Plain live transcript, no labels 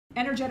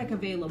Energetic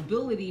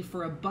availability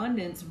for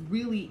abundance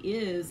really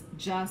is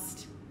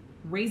just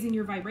raising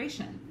your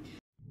vibration.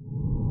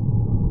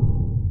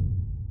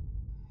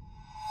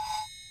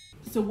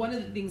 So one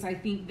of the things I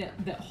think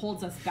that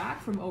holds us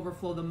back from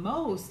overflow the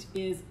most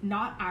is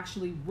not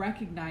actually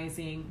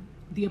recognizing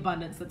the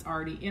abundance that's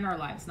already in our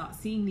lives, not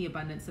seeing the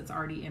abundance that's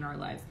already in our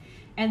lives,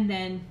 and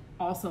then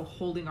also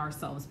holding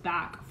ourselves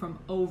back from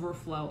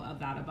overflow of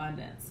that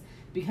abundance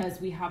because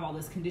we have all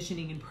this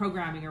conditioning and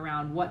programming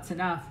around what's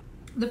enough.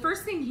 The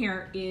first thing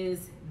here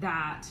is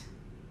that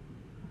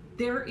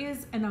there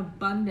is an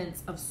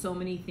abundance of so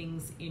many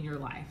things in your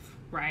life,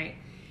 right?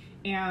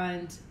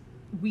 And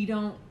we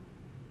don't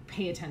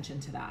pay attention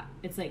to that.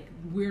 It's like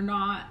we're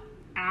not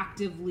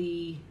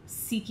actively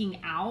seeking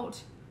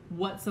out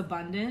what's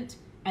abundant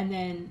and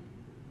then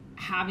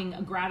having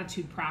a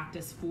gratitude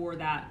practice for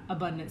that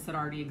abundance that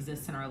already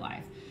exists in our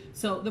life.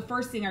 So the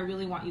first thing I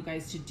really want you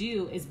guys to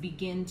do is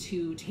begin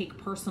to take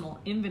personal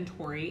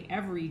inventory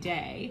every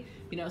day,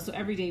 so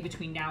every day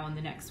between now and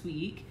the next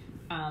week,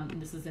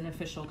 and this is an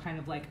official kind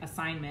of like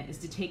assignment, is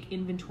to take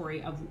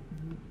inventory of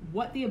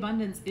what the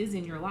abundance is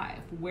in your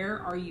life. Where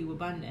are you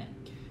abundant?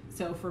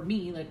 So for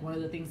me, like one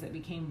of the things that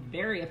became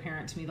very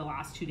apparent to me the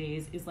last 2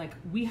 days is like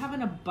we have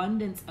an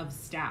abundance of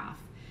staff,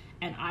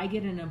 and I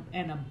get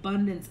an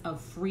abundance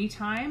of free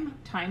time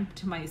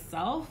to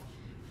myself,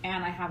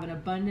 and I have an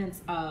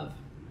abundance of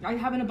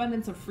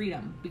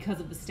freedom because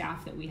of the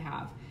staff that we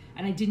have.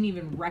 And I didn't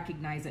even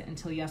recognize it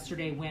until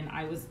yesterday when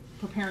I was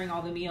preparing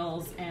all the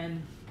meals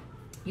and,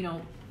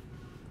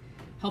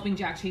 helping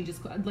Jack change his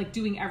clothes, like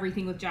doing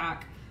everything with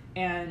Jack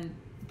and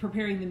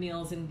preparing the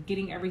meals and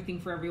getting everything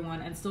for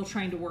everyone and still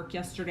trying to work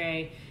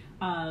yesterday.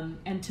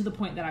 And to the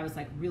point that I was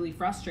like really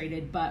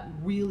frustrated, but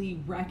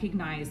really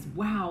recognized,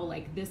 wow,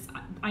 like this,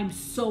 I'm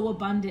so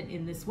abundant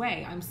in this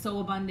way. I'm so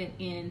abundant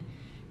in,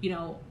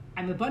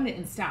 I'm abundant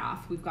in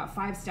staff. We've got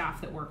 5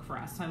 staff that work for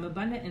us. So I'm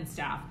abundant in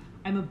staff.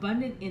 I'm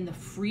abundant in the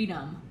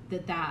freedom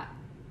that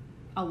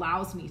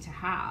allows me to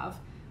have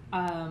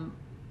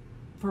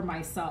for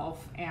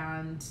myself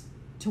and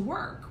to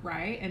work,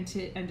 right? And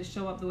to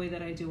show up the way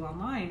that I do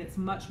online. It's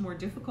much more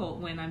difficult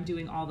when I'm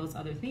doing all those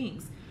other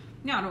things.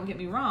 Now, don't get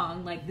me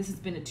wrong, like this has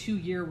been a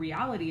 2-year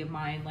reality of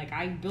mine. Like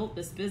I built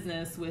this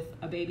business with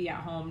a baby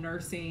at home,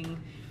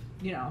 nursing,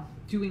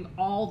 doing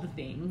all the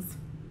things.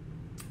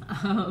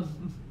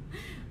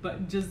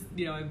 But just,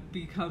 I've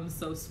become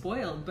so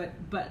spoiled,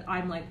 but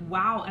I'm like,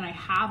 wow. And I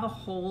have a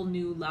whole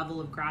new level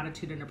of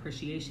gratitude and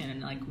appreciation.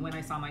 And like, when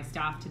I saw my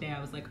staff today,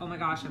 I was like, oh my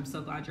gosh, I'm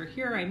so glad you're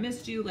here. I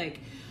missed you. Like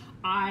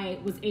I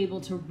was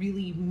able to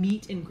really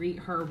meet and greet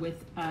her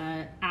with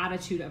an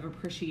attitude of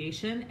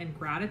appreciation and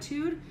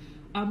gratitude,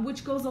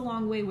 which goes a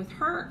long way with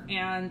her.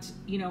 And,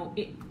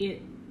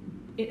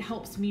 it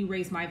helps me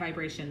raise my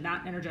vibration.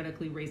 That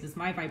energetically raises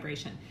my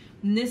vibration.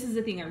 And this is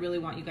the thing I really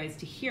want you guys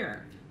to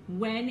hear.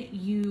 When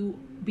you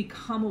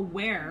become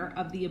aware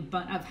of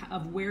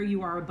of where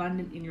you are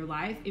abundant in your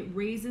life, it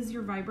raises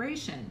your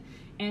vibration,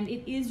 and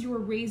it is your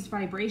raised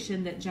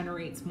vibration that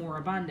generates more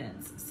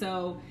abundance.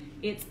 So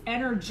it's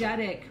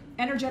energetic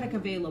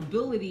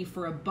availability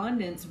for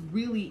abundance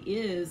really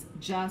is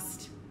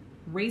just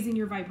raising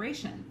your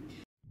vibration.